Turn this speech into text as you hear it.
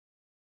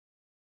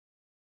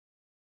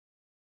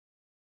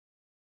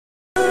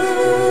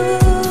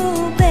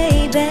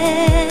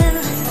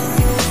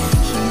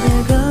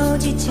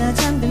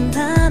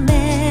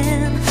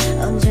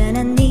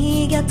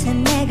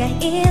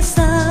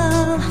있어.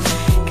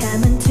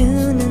 감은 두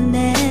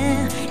눈에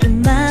입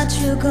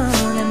맞추고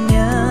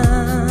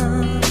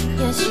나면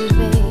Yes, you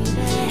baby.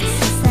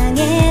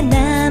 세상에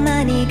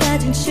나만이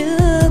가진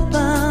축복,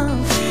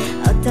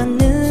 어떤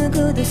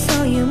누구도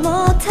소유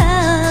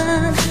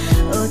못한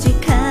오직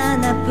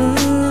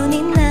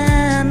하나뿐인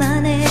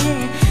나만의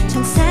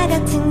천사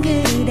같은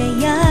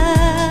그대여.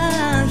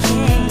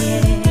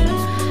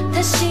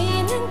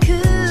 다시는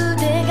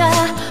그대가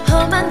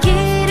험한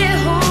길을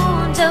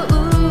혼자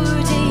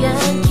울지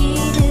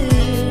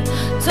않기를.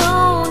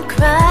 Don't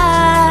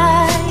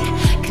cry.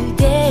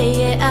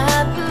 그대의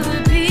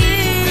앞을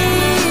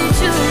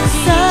비추기.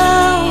 So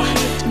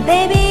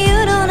baby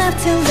you don't have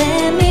to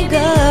let me go.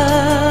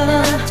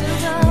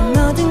 내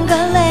모든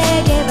걸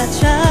내게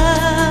바쳐.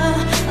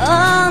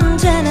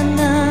 언제나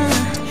너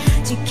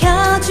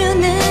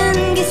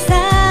지켜주는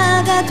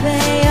기사가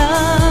되어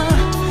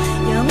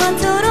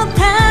영원토록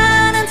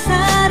다른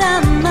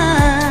사람만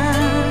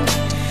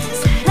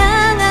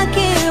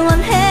사랑하길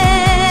원해.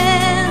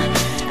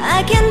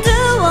 I can do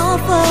all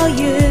for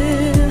you,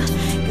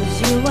 cause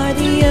you are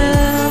the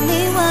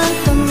only one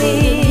for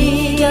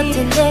me. 네 곁에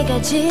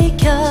내가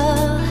지켜.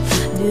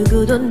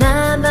 누구도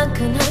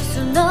나만큼 할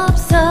순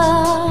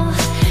없어.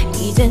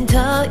 이젠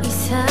더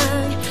이상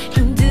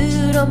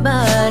힘들어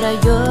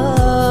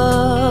말아요.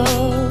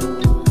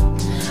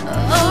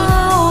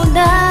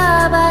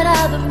 나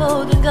바라던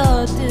모든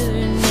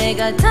것들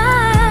내가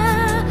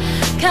다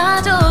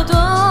가져도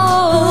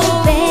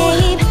Oh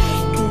babe,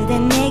 그대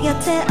내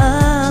곁에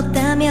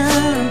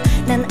없다면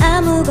난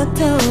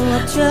아무것도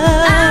없죠.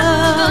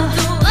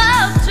 아무것도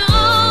없죠.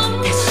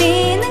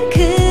 다시는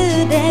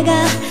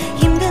그대가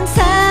힘든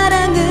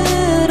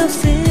사랑으로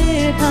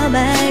슬퍼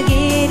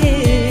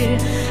말기를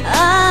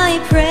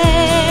I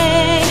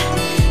pray.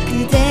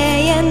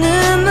 그대의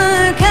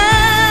눈물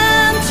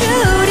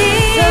감추리.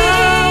 So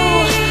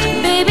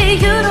baby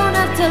you don't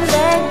have to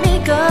let me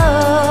go.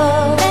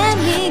 Let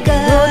me go.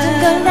 모든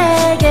걸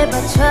내게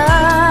바쳐.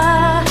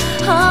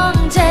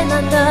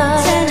 언제나 너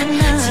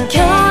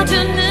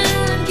지켜주는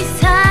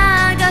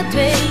기사가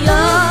되어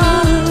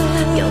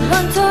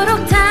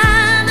영원토록 단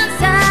한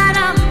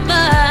사람만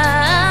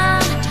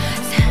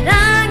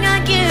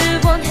사랑하길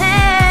원해.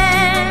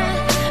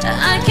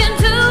 I can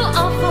do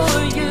all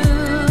for you,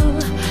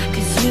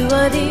 cause you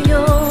are the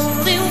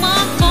only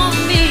one for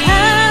me.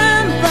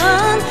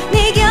 한번 네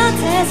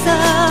곁에서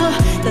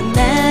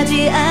떠나지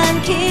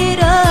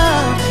않기로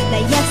나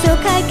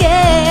약속할게. I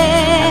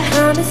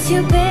promise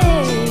you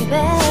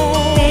baby.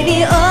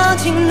 Baby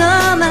오직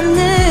너만을.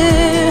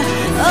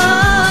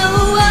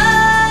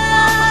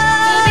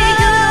 Baby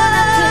you don't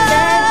have to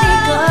let me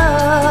go.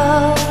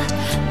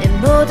 내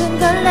모든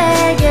걸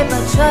내게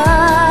바쳐.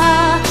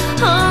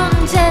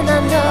 언제나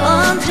너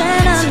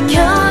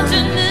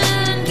지켜주는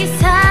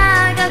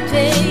기사가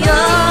되어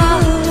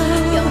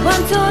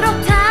영원토록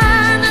단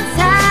한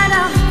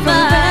사람만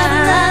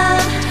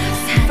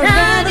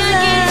사랑하길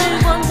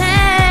원해.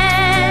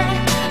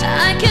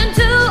 I can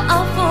do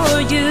all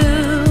for you,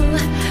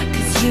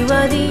 cause you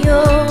are the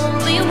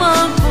only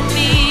one for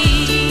me.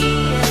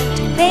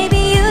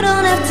 Baby you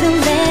don't have to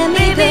let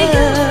me Baby you go.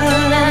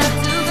 don't have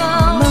to go.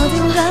 모든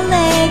걸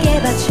내게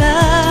바쳐.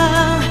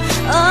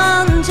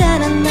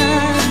 언제나 넌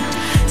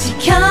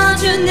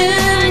지켜주는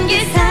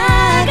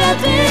기사가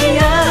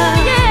되어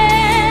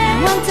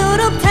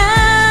영원토록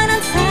다른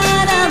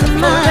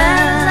사람만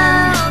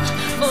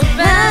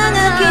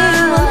사랑하길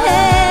원해.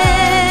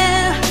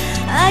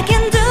 I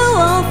can do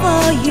all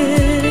for you,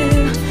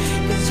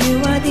 cause you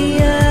are the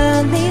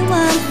only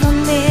one for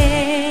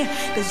me.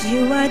 Cause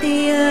you are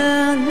the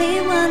only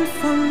one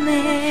for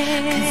me.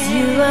 Cause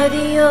you are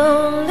the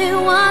only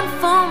one for me.